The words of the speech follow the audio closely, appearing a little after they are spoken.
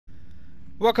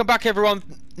Welcome back everyone,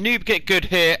 Noob Git Good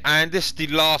here, and this is the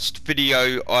last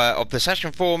video of the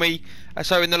session for me.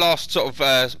 So in the last sort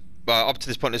of, up to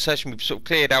this point in the session, we've sort of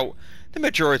cleared out the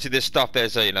majority of this stuff.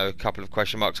 There's a couple of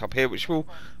question marks up here, which we'll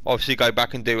obviously go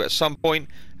back and do at some point.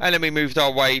 And then we moved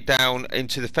our way down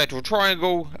into the Federal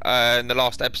Triangle in the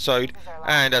last episode.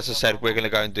 And as I said, we're going to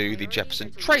go and do the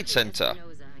Jefferson Trade Center.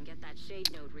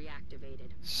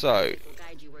 So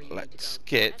let's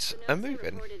get a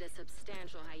moving.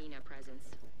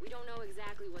 We don't know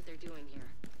exactly what they're doing here,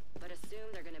 but assume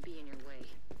they're going to be in your way.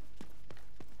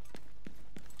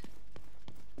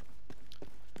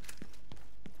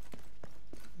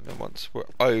 And then once we're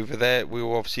over there, we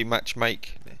will obviously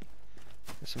matchmake.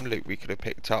 There's some loot we could have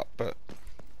picked up, but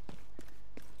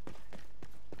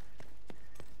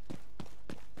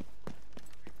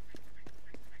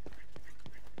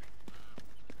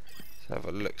let's have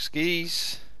a look.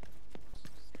 Skis.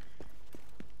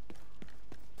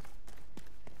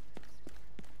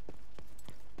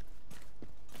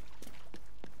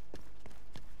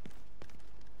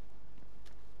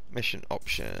 Mission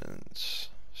options,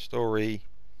 story,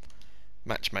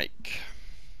 matchmake.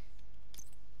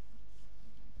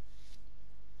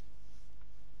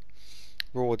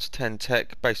 Rewards 10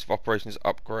 tech, base of operations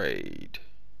upgrade.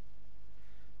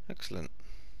 Excellent.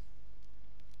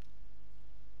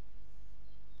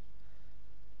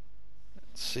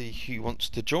 Let's see who wants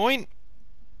to join.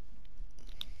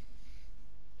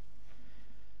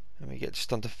 And we get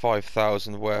just under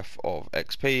 5,000 worth of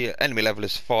XP. Enemy level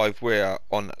is 5. We're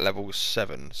on level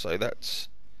 7, so that's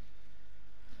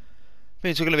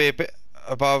means we're going to be a bit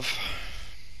above.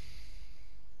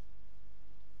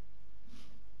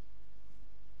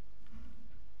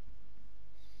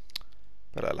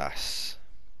 But alas,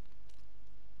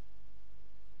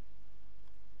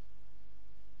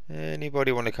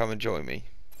 anybody want to come and join me?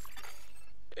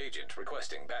 Agent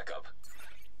requesting backup.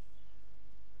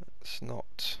 That's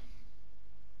not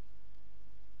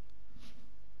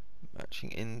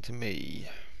matching into me.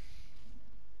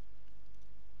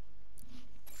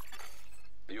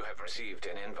 You have received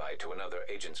an invite to another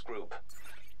agent's group.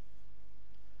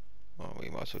 Well, we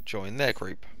might as well join their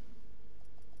group.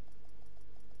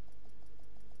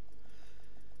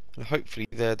 And hopefully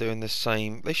they're doing the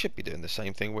same. They should be doing the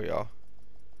same thing we are.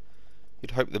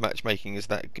 You'd hope the matchmaking is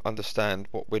that understand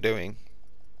what we're doing.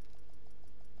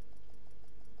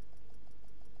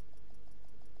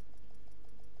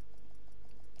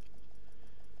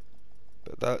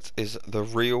 But that is the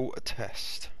real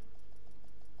test.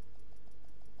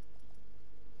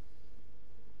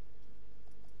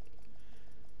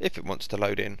 If it wants to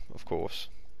load in, of course.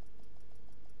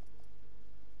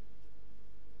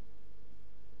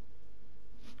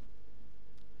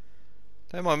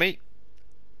 Don't mind me.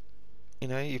 You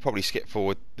know, you probably skip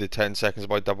forward the 10 seconds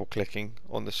by double clicking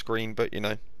on the screen, but you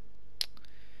know,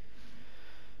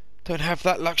 don't have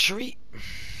that luxury.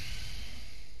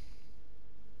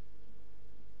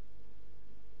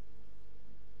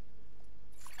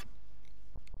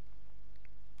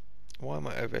 Why am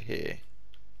I over here?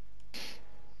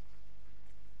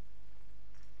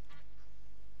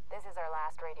 This is our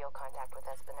last radio contact with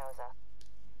Espinosa.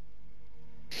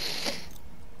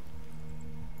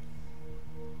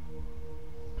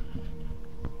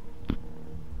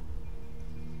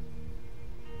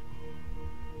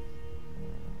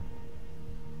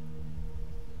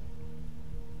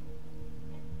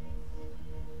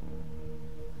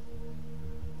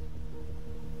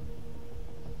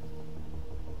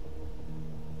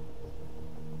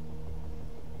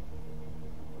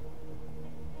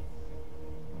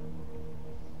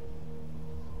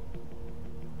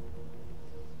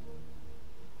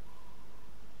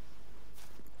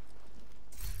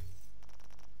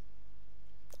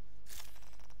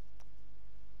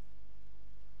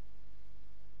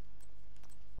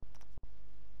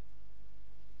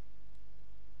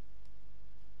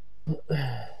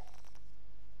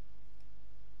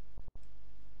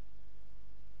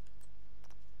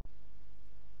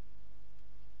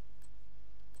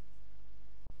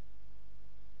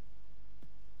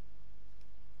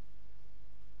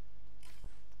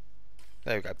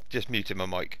 There we go, just muted my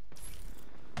mic.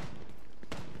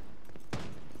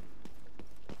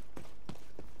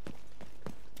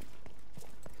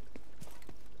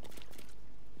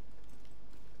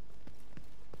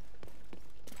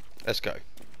 Let's go.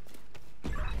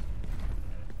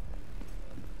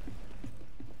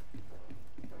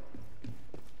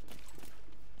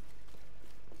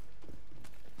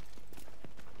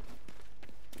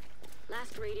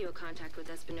 Last radio contact with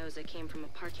Espinosa came from a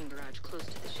parking garage close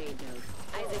to the shade node.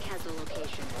 Isaac has the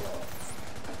location.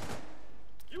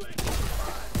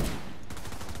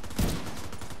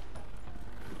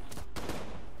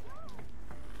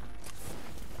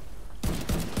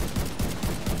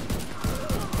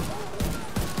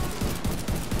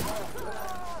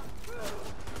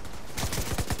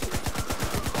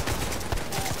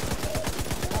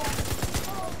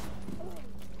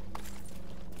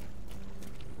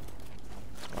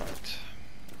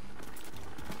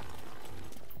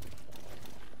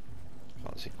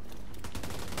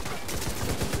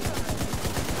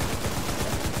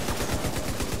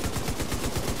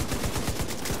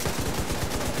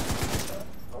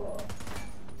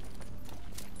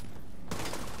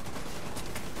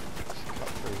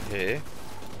 here.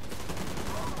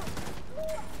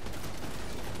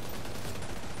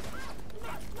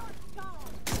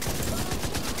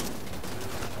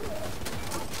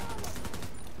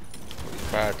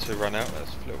 It's bad to run out.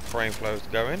 That's little frame flows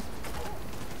going.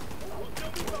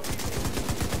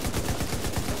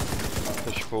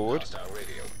 Push forward. Hostile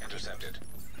radio intercepted.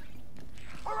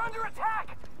 We're under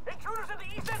attack! Intruders in the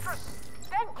east entrance!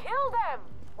 Then kill them!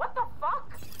 What the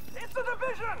fuck? It's a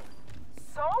division!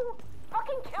 So?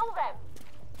 Fucking kill them!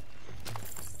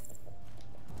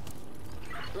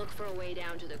 Look for a way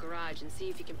down to the garage and see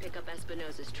if you can pick up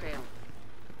Espinosa's trail.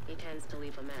 He tends to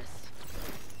leave a mess.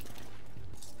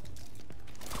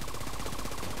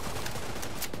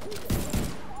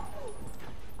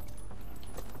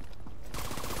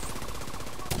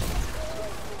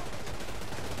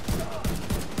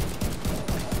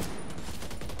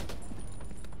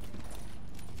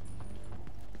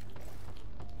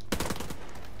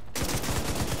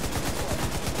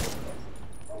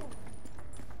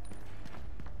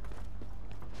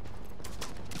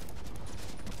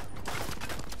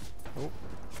 Oh,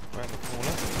 around the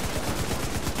corner.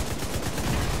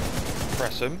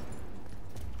 Press him.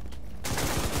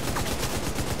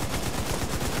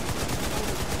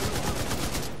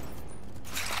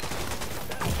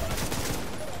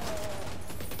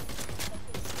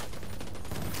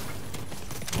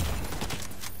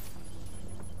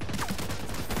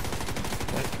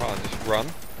 They can't just run.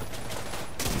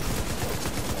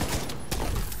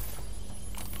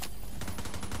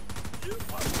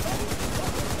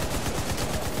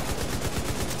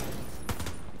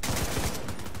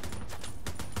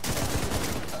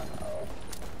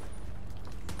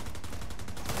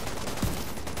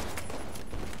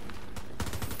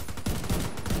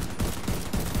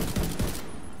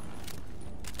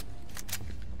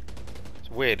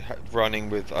 Weird running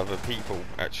with other people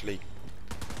actually.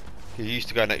 You're used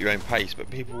to going at your own pace, but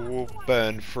people will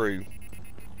burn through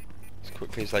as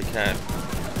quickly as they can.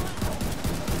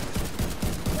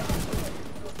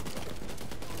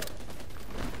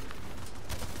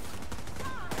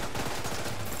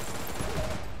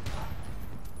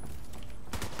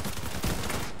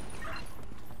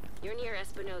 You're near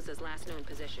Espinosa's last known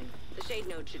position. The shade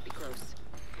node should be close.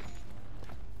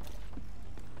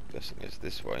 Guessing it's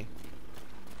this way.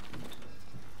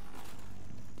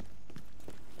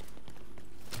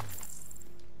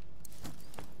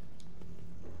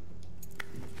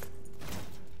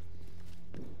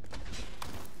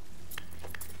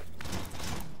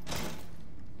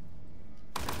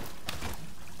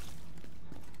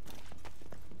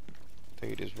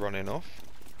 Dude is running off.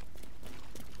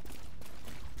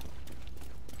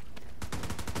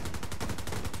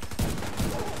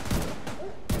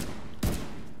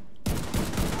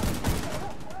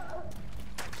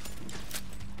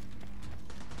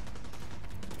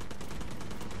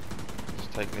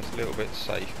 Just taking this a little bit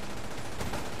safe.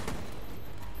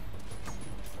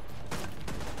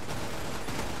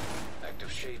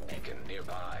 Active shade beacon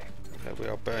nearby. Okay, we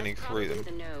are burning That's through probably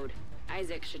them. the node.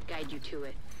 Isaac should guide you to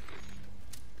it.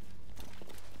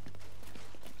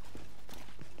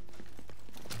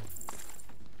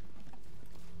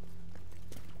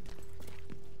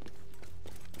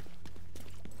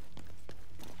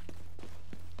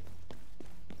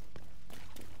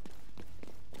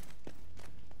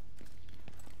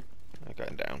 They're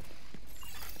going down.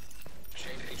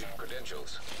 Shade agent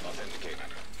credentials authenticated.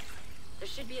 There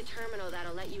should be a terminal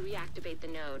that'll let you reactivate the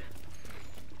node.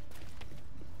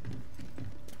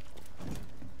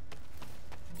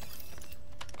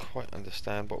 Quite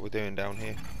understand what we're doing down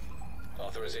here.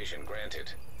 Authorization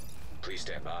granted. Please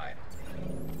stand by.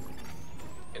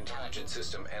 Intelligent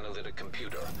system analytic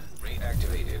computer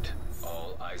reactivated.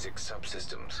 All Isaac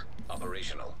subsystems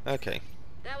operational. Okay.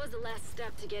 That was the last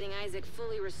step to getting Isaac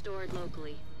fully restored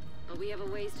locally. But we have a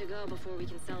ways to go before we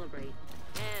can celebrate.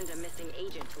 And a missing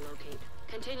agent to locate.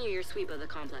 Continue your sweep of the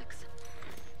complex.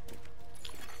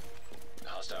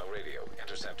 Hostile radio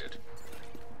intercepted.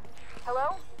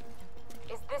 Hello?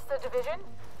 Is this the division?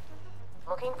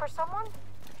 Looking for someone?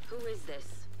 Who is this?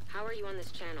 How are you on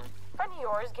this channel? Friend of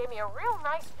yours gave me a real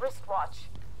nice wristwatch.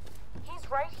 He's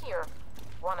right here.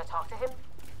 Want to talk to him?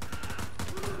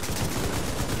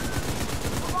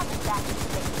 I want him back in the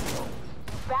field.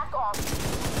 Back off.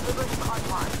 Deliver him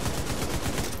unharmed.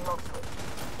 Mostly.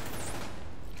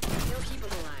 You'll keep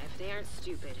them alive. They aren't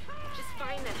stupid. Just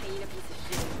find that hyena piece of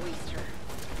shit and waste her.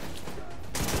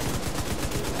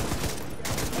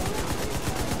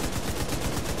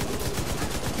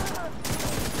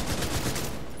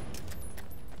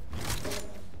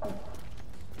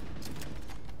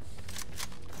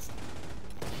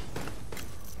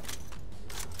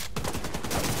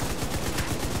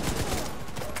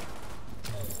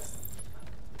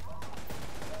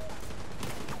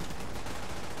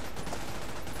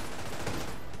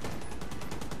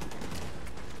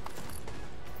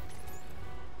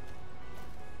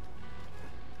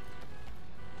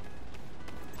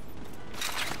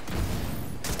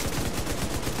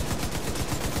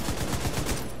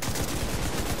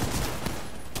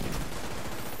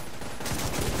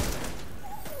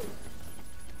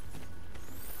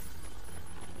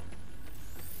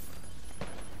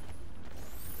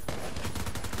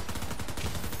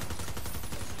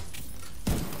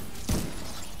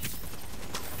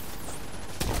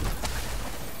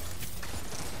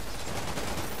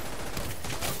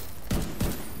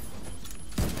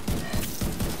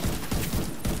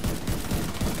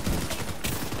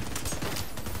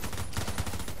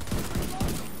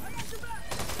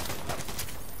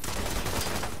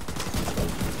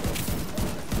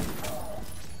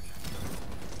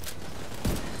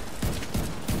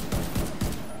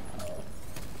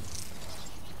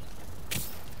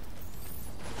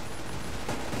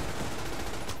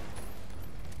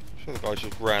 The guy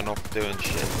just ran off doing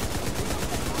shit.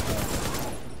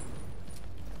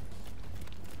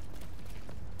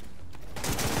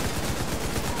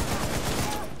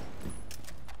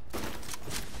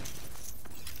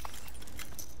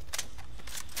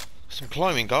 Some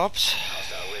climbing gloves.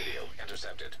 Hostile radio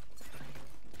intercepted.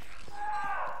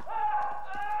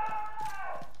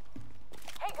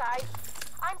 Hey guys,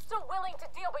 I'm still willing to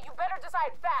deal, but you better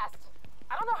decide fast.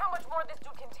 I don't know how much more this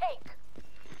dude can take.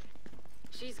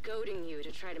 She's goading you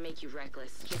to try to make you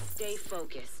reckless. Just stay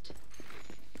focused.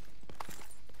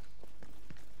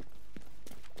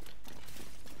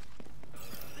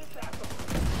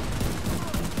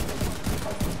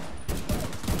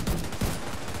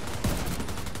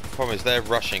 Problem is they're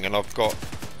rushing and I've got,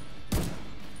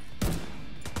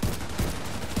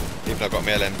 even though I've got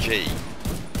my LMG,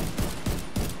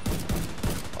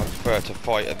 I prefer to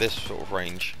fight at this sort of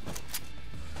range.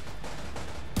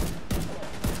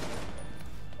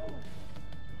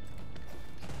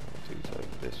 Dude's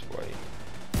over this way.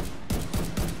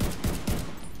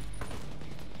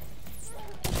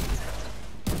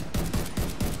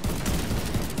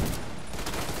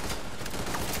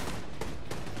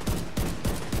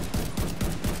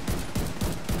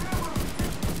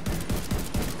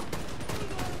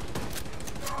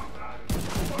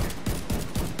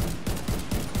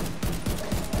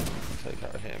 Take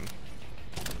out him.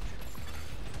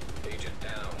 Agent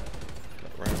down.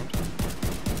 Get round.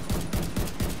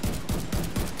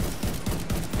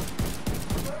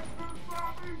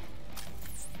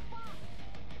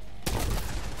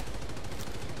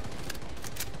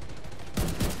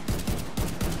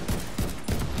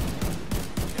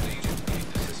 An agent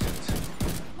needs assistance.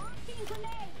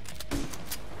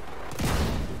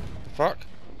 Fuck.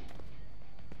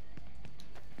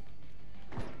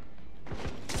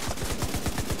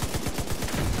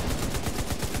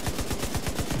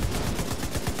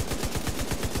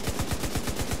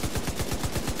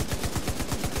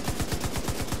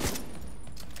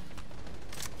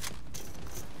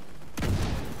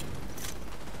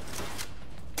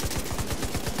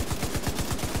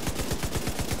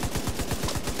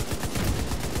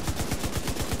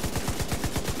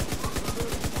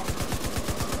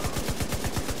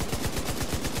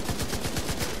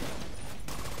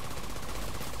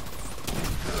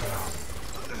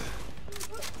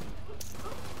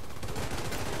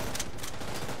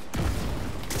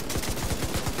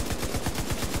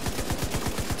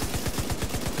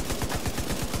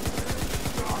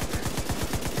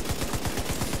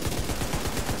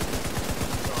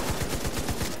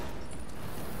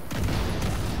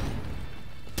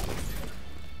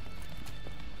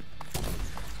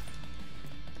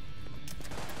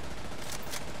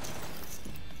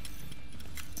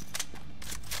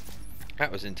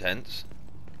 That was intense.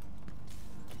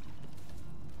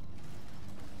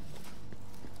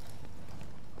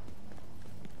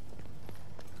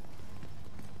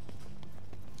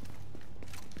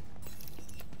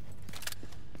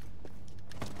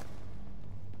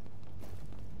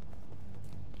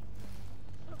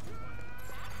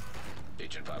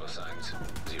 Agent vital signs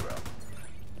 0.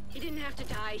 He didn't have to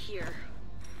die here.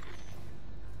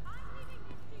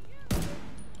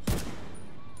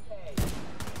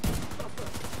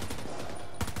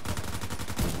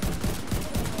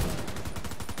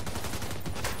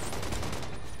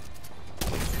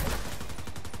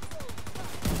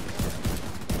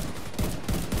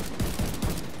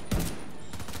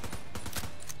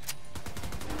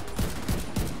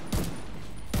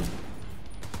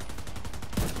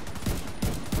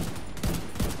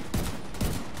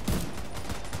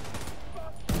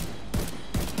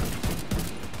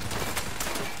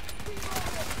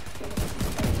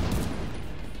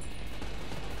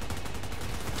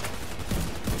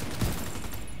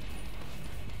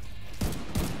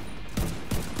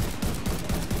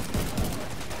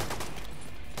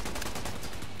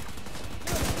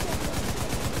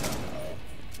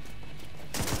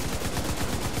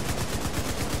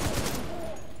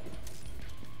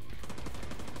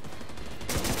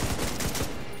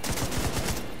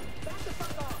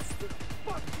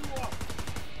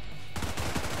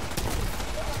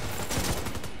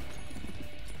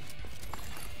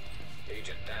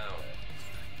 Agent down.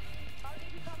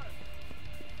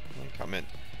 Come in.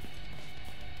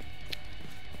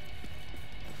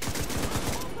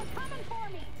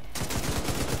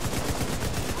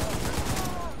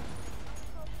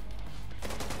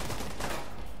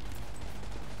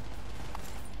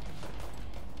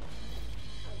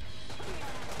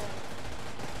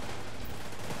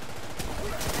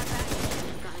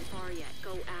 Haven't gotten far yet.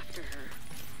 Go after her.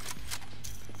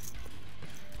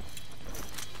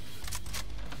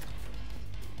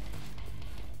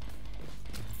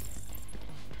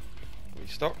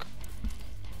 stock.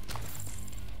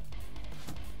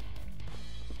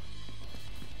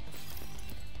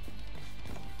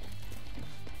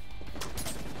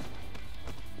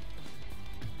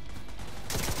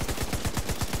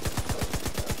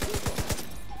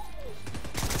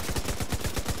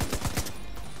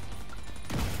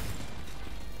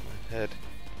 Head.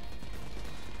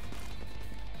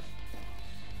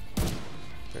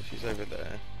 So she's over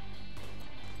there.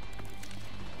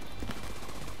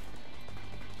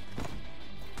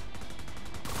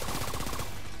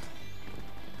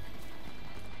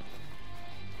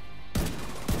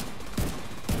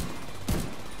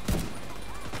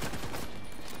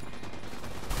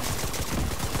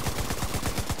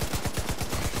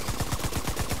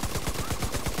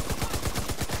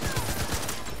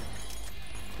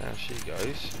 There she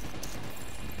goes.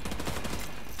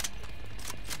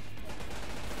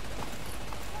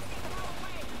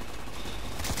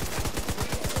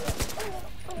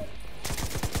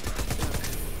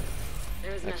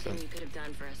 There's nothing Excellent. you could have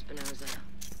done for Espinosa.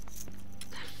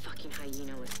 That fucking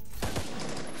hyena was...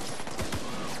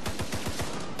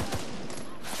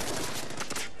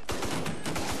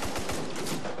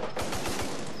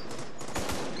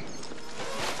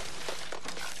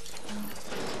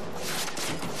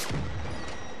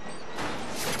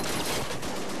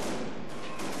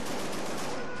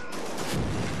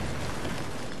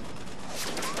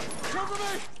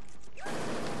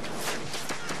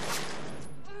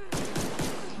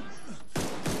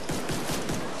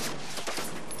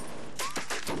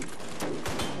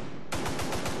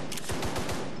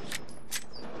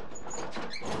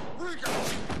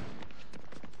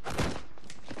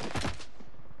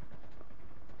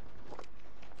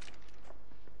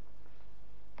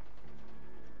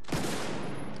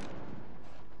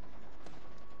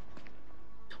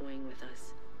 toying with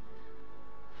us.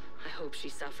 I hope she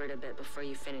suffered a bit before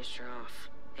you finished her off.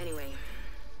 Anyway,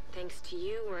 thanks to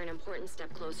you, we're an important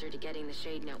step closer to getting the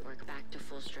Shade Network back to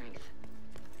full strength.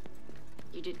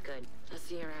 You did good. I'll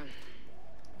see you around.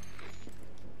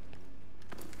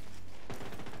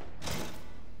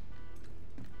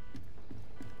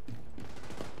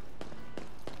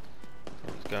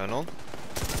 What's going on?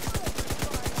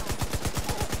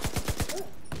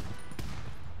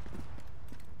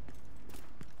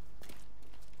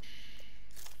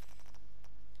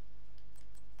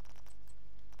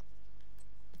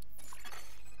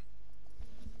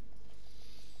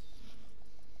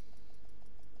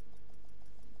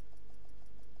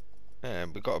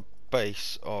 And we got a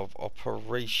base of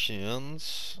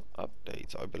operations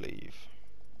update, I believe.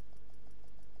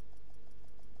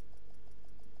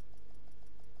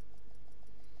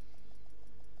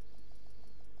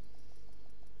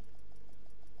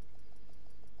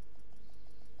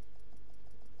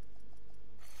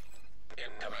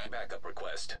 Incoming backup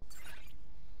request.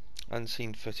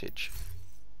 Unseen footage.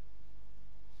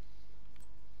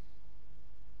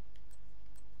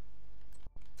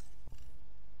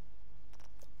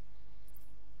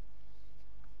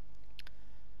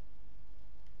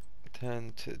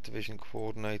 Turn to division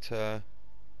coordinator.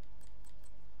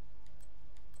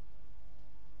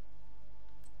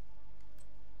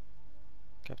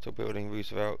 Capitol building,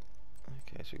 Roosevelt.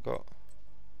 Okay, so we've got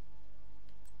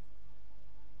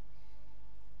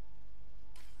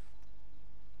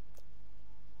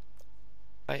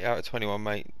 8 out of 21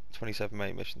 mate, 27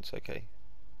 main missions, okay.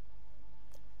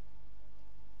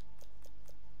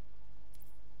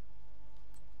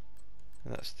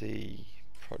 And that's the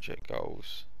project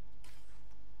goals.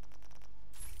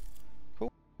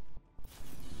 Cool.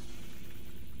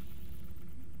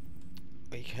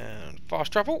 We can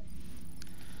fast travel.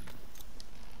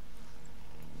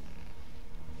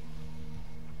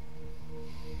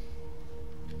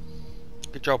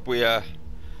 Good job we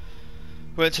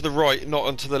went to the right, not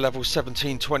onto the level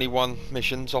 1721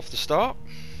 missions off the start.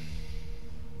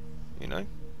 You know.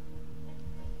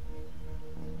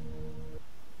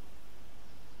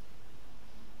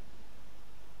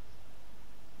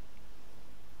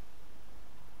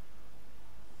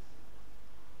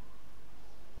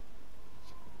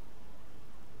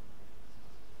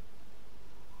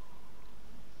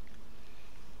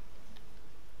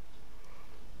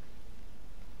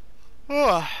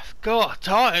 Oh, God,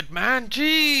 tired, man.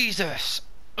 Jesus.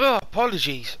 Oh,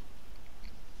 apologies.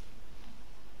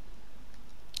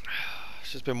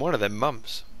 It's just been one of them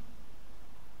months.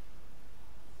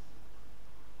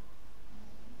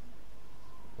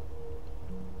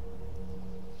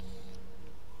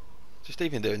 Just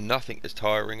even doing nothing is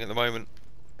tiring at the moment.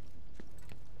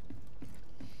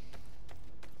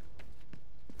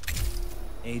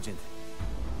 Agent,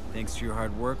 thanks to your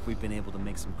hard work, we've been able to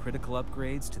make some critical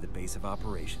upgrades to the base of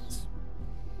operations.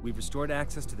 We've restored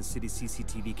access to the city's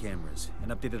CCTV cameras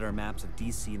and updated our maps of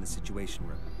DC and the Situation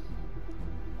Room.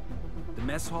 The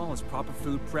mess hall has proper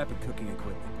food prep and cooking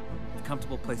equipment, with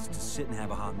comfortable places to sit and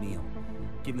have a hot meal.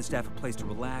 Giving the staff a place to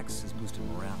relax has boosted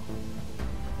morale.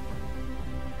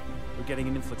 We're getting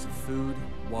an influx of food,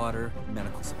 water, and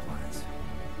medical supplies.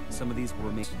 Some of these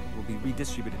will be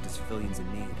redistributed to civilians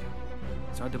in need.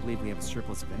 It's hard to believe we have a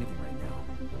surplus of anything right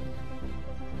now.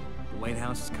 The White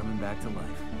House is coming back to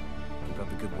life. Keep up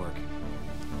the good work.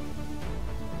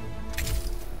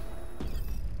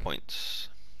 Points.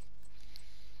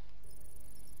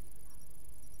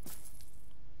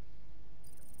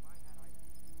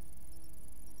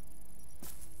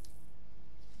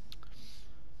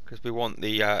 Because we want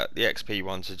the XP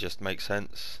one to just make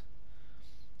sense.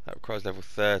 That requires level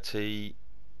 30,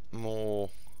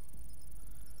 more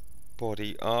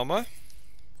body armor.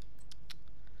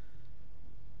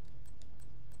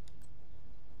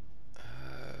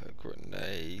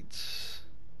 Grenades,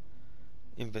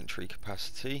 inventory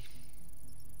capacity.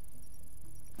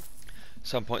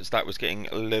 Some points that was getting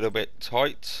a little bit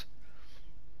tight.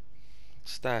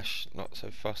 Stash, not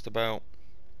so fussed about.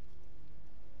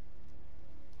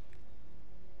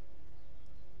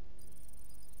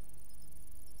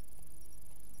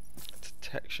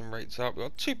 Detection rates up. We've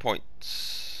got 2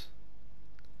 points.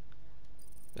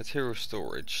 Material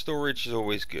storage. Storage is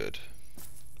always good.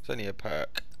 It's only a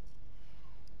perk.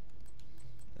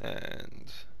 And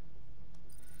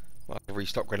well,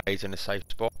 restock grenades in a safe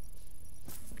spot.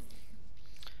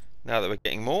 Now that we're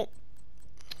getting more.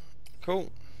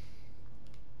 Cool.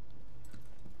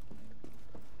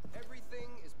 Everything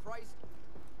is priced.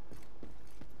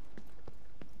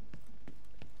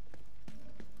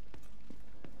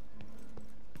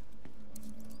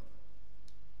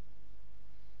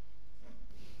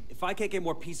 If I can't get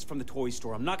more pieces from the toy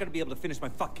store, I'm not gonna be able to finish my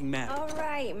fucking map. All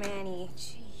right, Manny.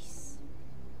 Jeez.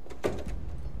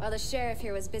 While the sheriff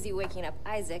here was busy waking up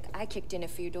Isaac, I kicked in a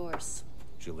few doors.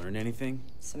 Did you learn anything?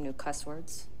 Some new cuss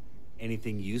words.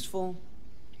 Anything useful?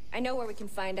 I know where we can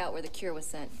find out where the cure was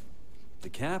sent. The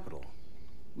Capitol.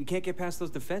 We can't get past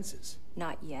those defenses.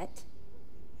 Not yet.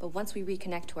 But once we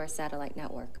reconnect to our satellite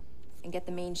network and get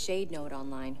the main shade node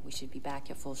online, we should be back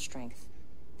at full strength.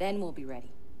 Then we'll be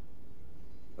ready.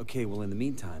 Okay, well in the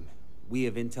meantime, we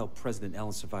have intel President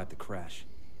Ellen survived the crash.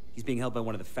 He's being held by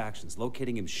one of the factions.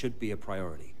 Locating him should be a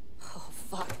priority. Oh,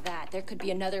 fuck that. There could be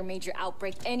another major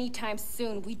outbreak anytime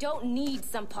soon. We don't need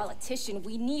some politician.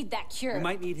 We need that cure. We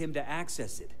might need him to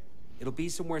access it. It'll be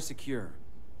somewhere secure.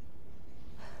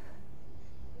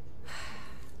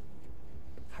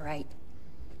 All right.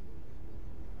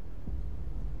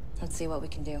 Let's see what we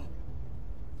can do.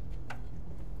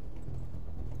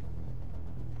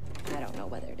 I don't know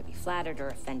whether to be flattered or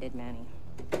offended, Manny.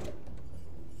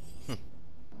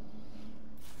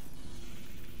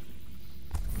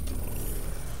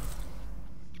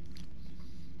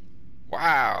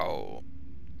 Wow.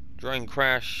 Drone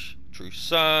crash, True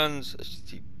Sons,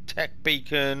 SCT Tech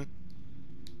Beacon.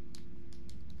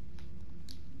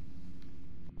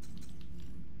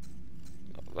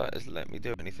 That isn't letting me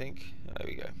do anything. There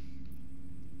we go.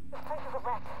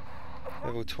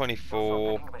 Level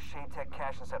 24,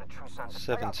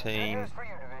 17,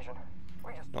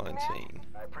 19.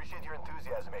 I appreciate your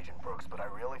enthusiasm, Agent Brooks, but I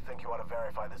really think you ought to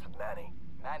verify this with Manny.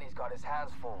 Manny's got his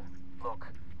hands full. Look,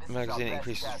 this is Magazine our best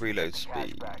increases chance to reload get the cash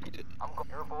speed. back.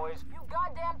 Your boys. You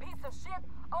goddamn piece of shit!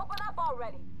 Open up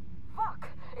already! Fuck!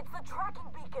 It's the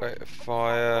tracking beacon! Rate of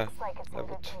fire, Looks like it's level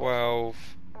moved to 12,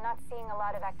 I'm not seeing a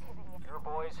lot of activity. Your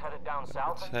boys headed down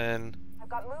south. 10. I've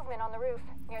got movement on the roof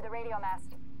near the radio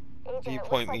mast. Agent, it looks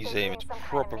Viewpoint like they're Museum doing is some kind of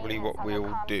probably maintenance what on the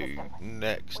we'll comm do system.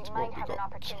 next, We what might we have an got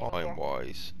opportunity here. time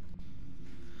wise.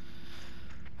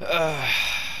 If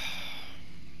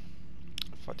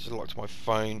I just locked my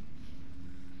phone.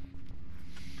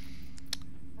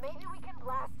 Maybe we can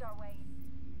blast our way.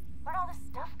 Where'd all this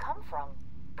stuff come from?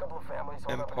 A couple of families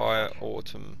hold up in a Empire church.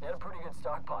 Autumn. They had a pretty good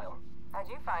stockpile. How'd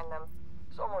you find them?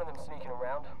 Saw one of them sneaking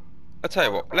around. I'll tell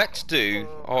you what, let's do,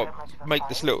 I'll make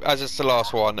this little, as it's the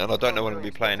last one and I don't know when we'll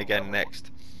be playing again next.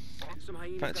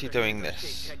 Fancy doing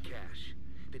this.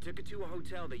 They took it to a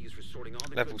hotel they used for sorting all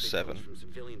the Level goods they 7. poached from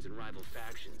civilians and rival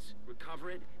factions. Recover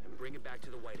it and bring it back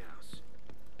to the White House.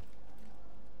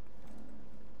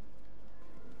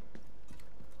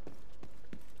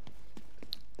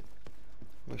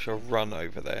 We shall run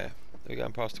over there. We're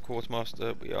going past the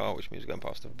quartermaster, we are, which means we're going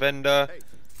past the vendor.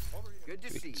 Good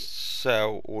to We see can you.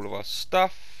 sell all of our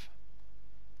stuff.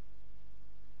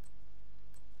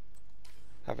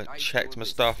 Haven't Nice checked doing my business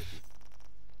stuff. with you.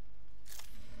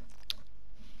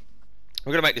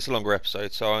 We're going to make this a longer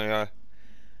episode, so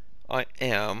I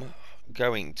am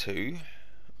going to.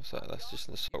 What's that? That's just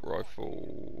an assault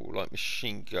rifle, light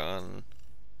machine gun.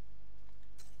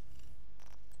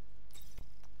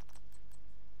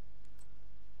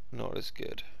 Not as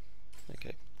good.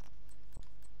 Okay.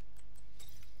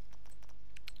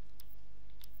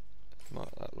 Mark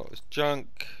that lot as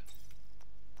junk.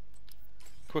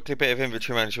 Quickly, a bit of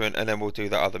inventory management, and then we'll do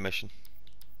that other mission.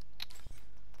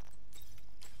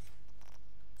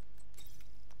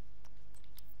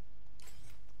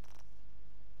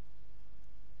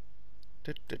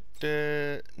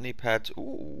 Knee pads.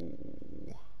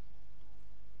 Ooh.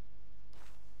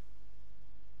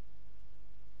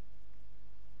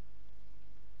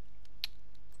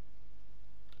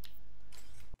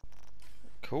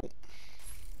 Cool.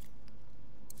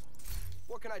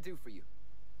 What can I do for you?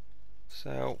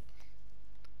 Sell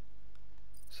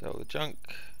the junk.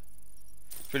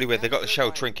 It's really weird. They got the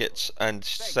shell trinkets and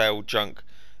sell junk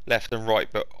left and right,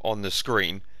 but on the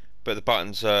screen. But the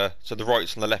buttons are so the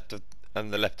right's on the left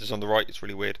and the left is on the right. It's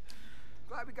really weird.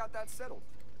 Glad we got that settled.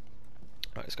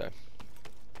 Right, let's go.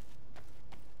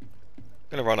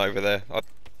 Gonna run over there.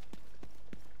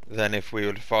 Then if we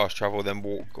would fast travel, then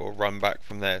walk or run back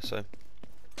from there. So.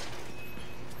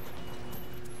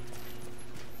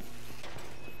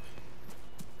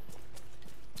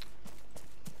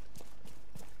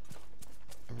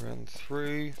 Run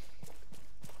through.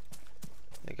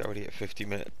 I think I already at 50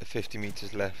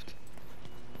 meters left.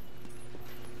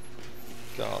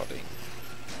 Guarding.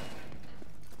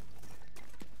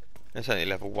 There's only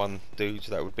level 1 dudes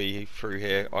that would be through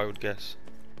here, I would guess.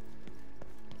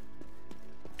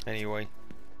 Anyway.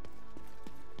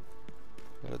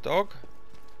 Got a dog.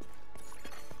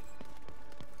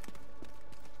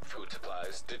 Food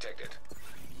supplies detected.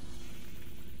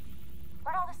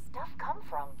 Where'd all this stuff come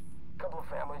from? A couple of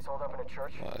families holed up in a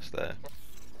church. Oh, it's there.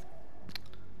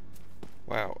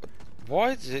 Wow.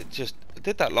 Why did it just... I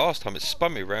did that last time, it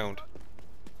spun me round.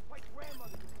 My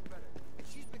grandmother knew better, and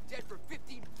she's been dead for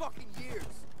 15 fucking years.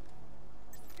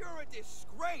 You're a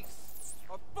disgrace.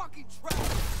 A fucking trap.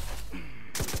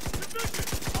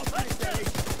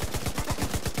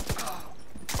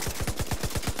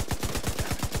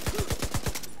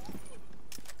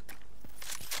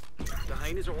 The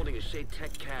hyenas are holding a Shade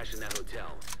Tech cache in that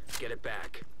hotel. Get it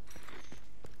back.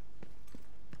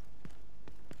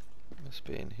 Must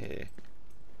be in here.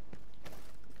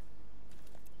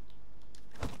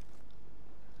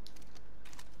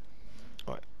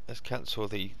 Right, let's cancel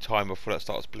the timer before that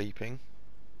starts bleeping.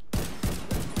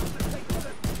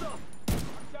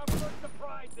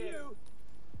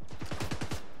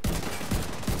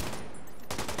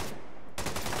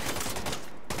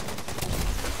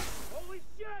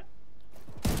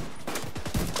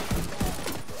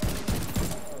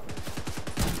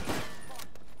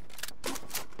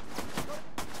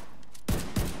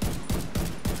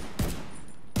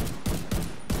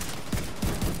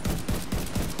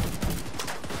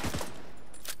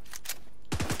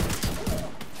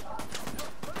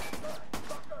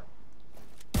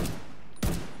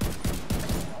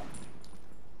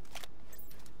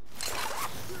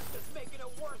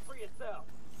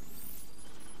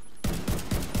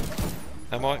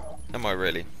 Am I? Am I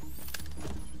really?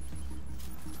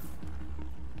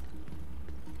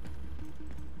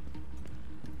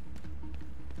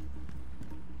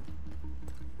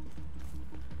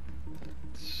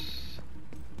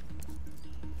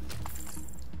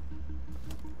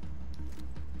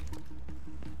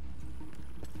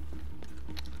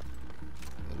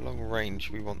 The long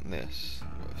range, we want this.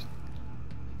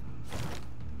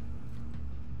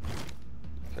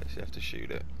 Okay, so you have to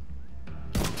shoot it.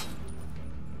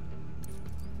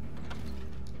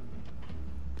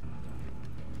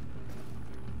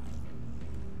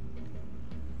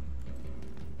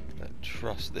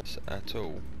 Trust this at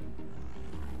all.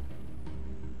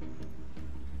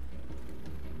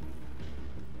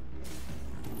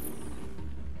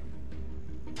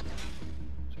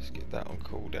 Just get that on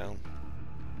cooldown.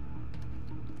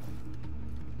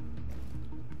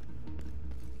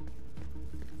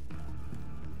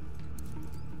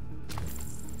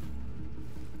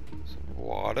 Some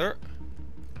water.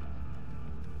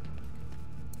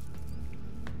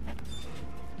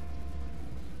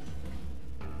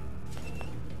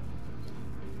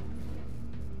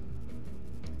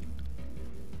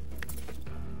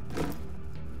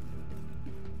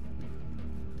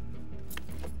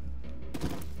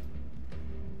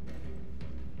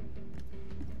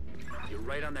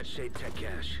 Right on that Shade Tech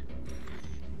cache.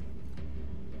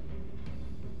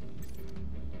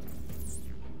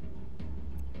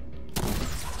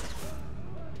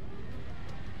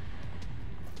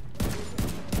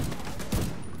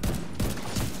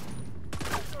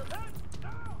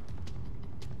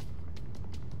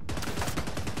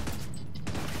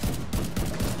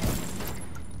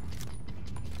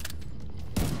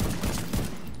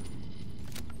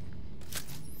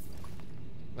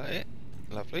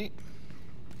 Lovely.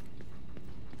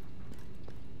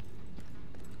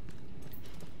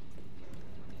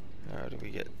 How do we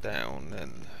get down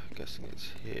then? I'm guessing it's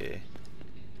here.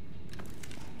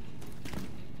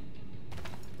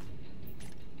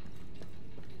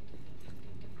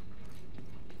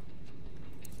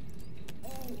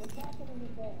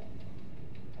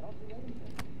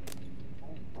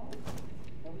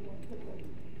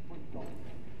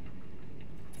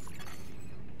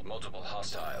 Multiple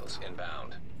hostiles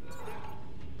inbound.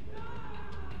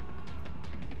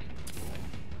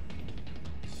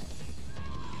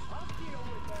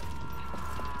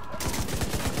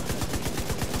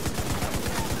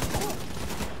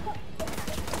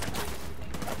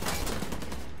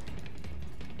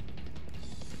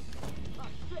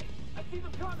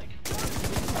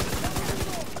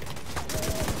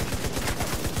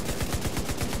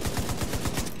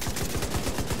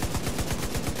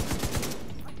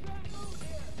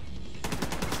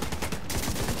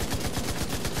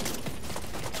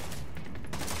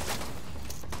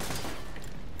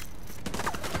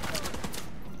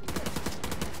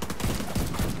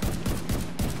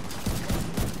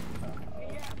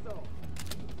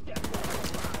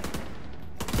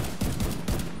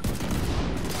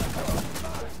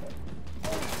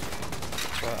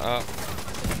 Up.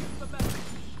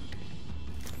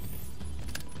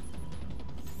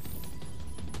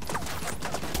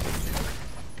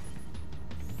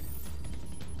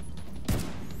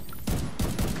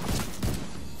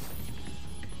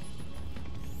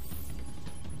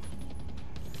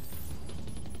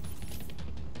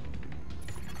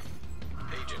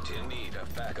 Agent in need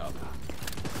of backup.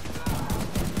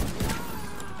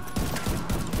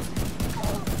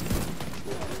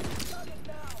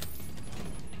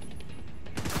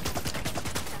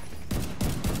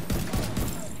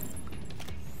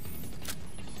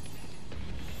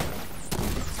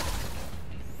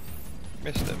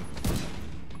 Missed him.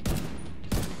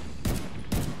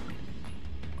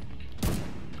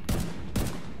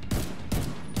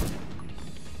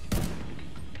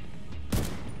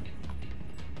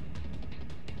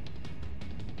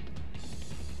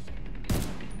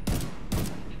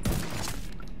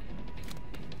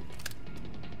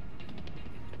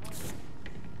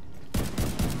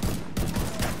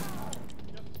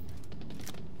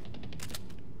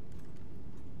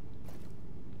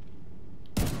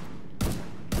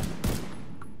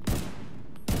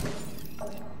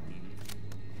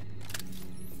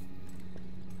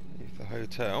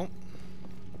 Hotel.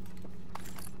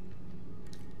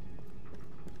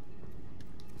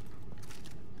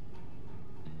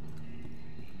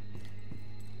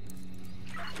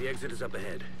 The exit is up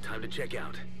ahead. Time to check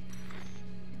out.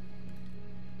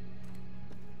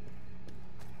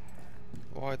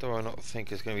 Why do I not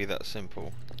think it's going to be that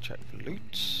simple? Check for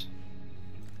loots.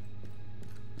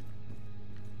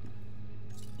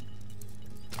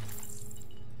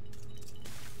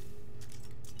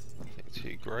 Nothing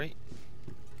too great.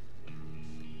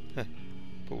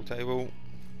 Pool table.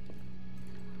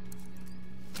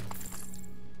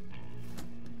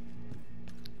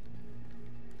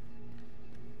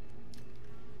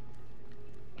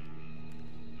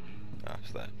 Ah,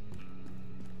 it's there.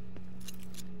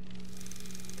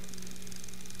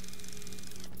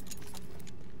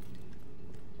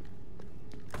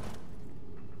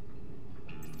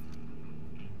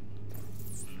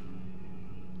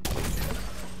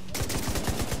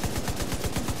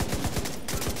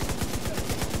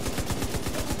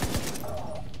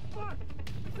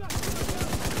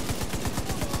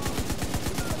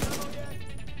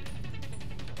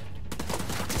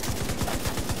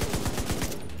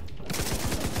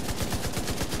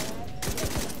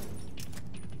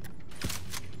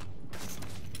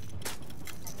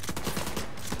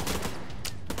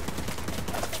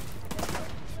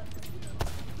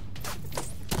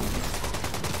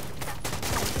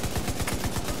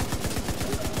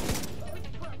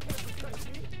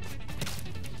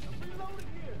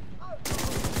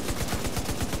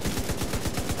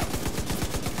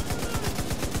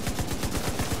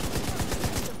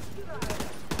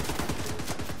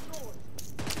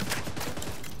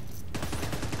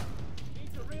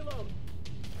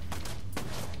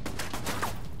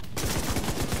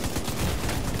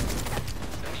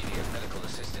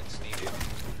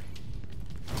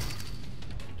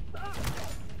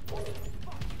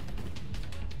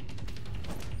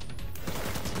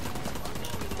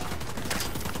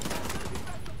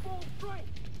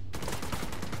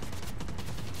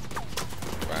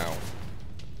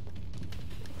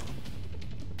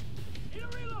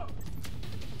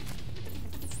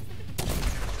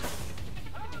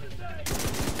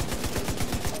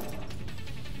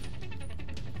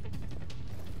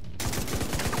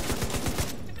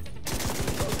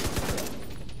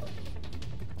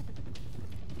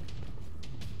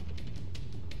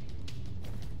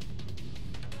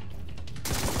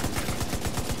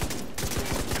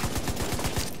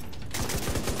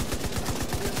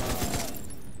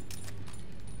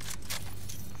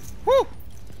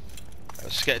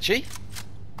 sketchy.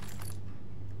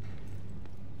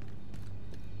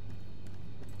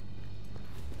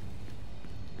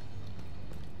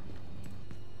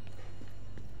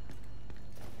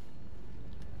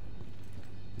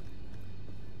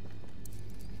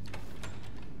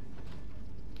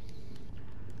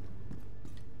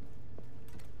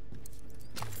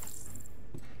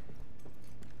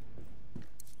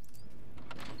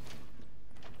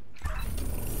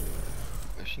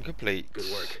 Mission complete. Good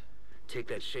work. Take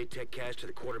that Shade Tech cash to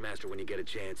the quartermaster when you get a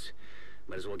chance.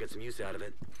 Might as well get some use out of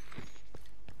it.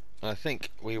 I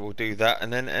think we will do that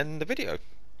and then end the video.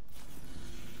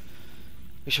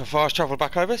 We shall fast travel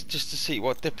back over just to see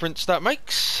what difference that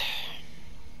makes.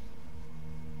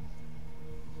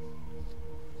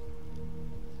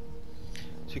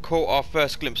 So we caught our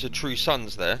first glimpse of True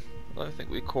Sons there. I don't think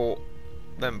we caught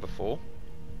them before.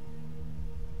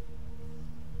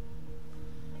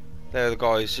 They're the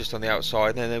guys just on the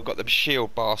outside, and then they've got them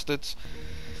shield bastards.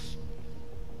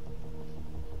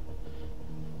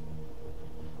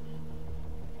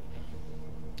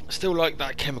 Still like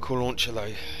that chemical launcher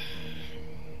though,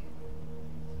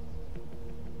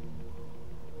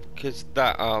 because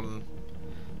that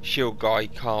shield guy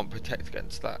can't protect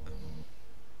against that.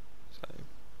 So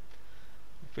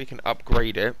if we can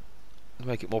upgrade it and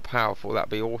make it more powerful, that'd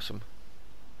be awesome.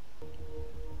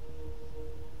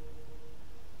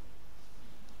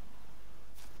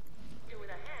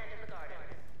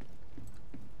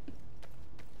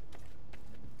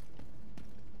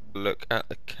 Look at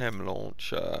the chem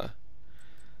launcher.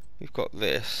 We've got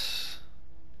this.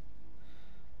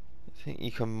 I think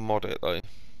you can mod it though.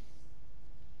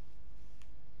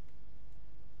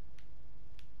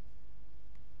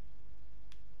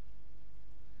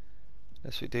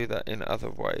 Unless we do that in other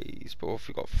ways, but what if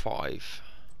we've got 5?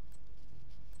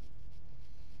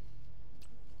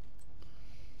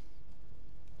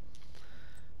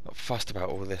 Not fussed about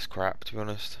all this crap, to be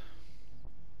honest.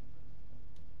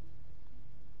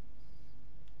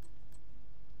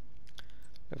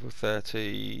 Level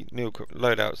 30, new equipment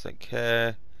loadouts, don't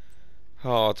care.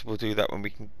 Hard, we'll do that when we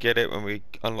can get it, when we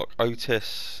unlock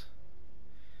Otis.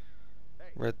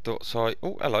 Red dot sight,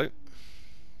 oh hello.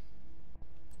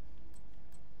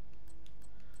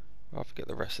 I'll forget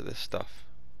the rest of this stuff.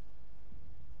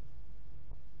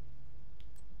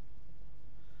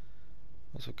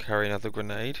 Might as well carry another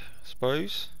grenade, I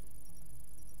suppose.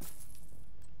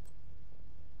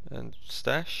 And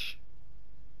stash.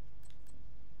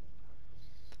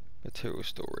 Material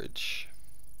storage.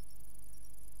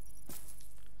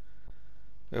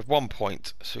 We have 1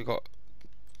 point, so we got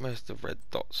most of the red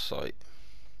dot sight.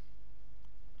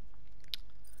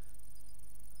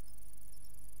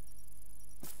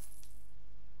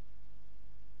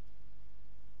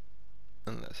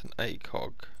 And that's an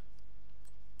ACOG.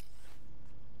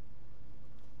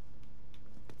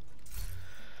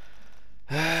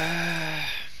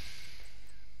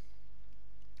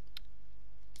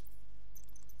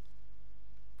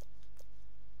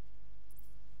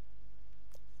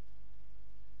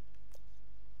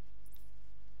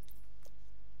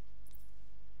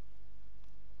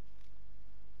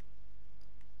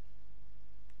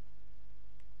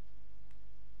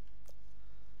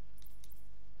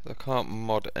 I can't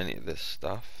mod any of this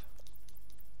stuff.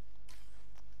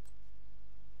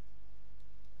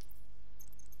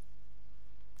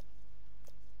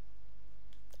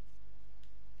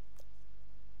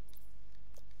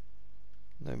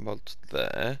 No mods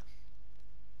there.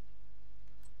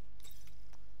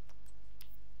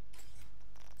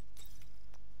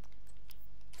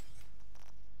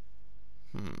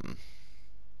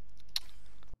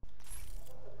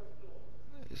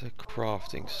 There's a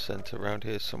crafting centre around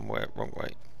here somewhere. Wrong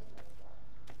way.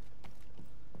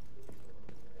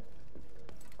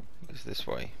 I think it's this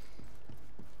way.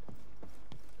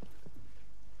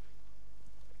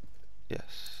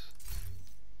 Yes.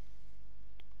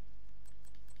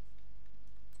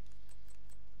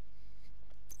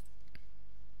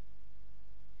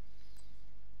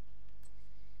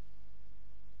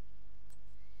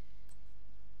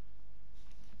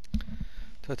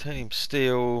 Titanium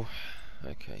steel.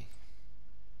 Okay.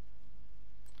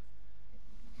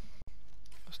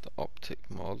 That's the optic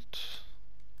mods.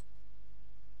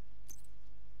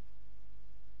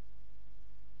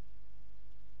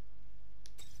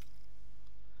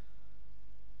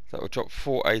 That will drop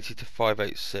 480 to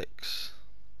 586.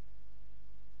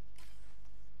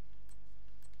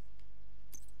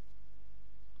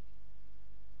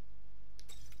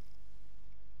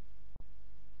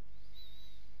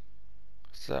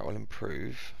 So that will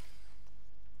improve.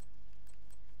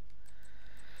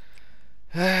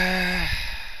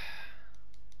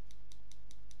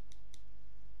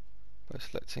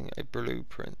 Selecting a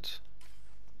blueprint.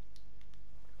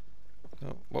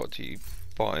 Oh, what do you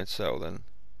buy and sell then?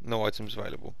 No items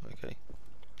available. Okay.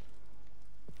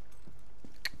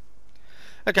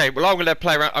 Okay, well I'm gonna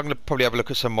play around. I'm gonna probably have a look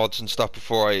at some mods and stuff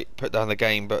before I put down the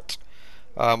game, but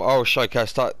I'll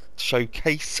showcase that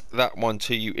one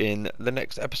to you in the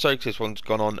next episode, because this one's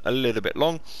gone on a little bit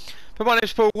long. But my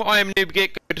name's Paul. I am Noob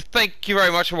Git Good. Thank you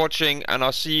very much for watching, and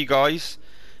I'll see you guys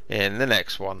in the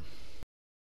next one.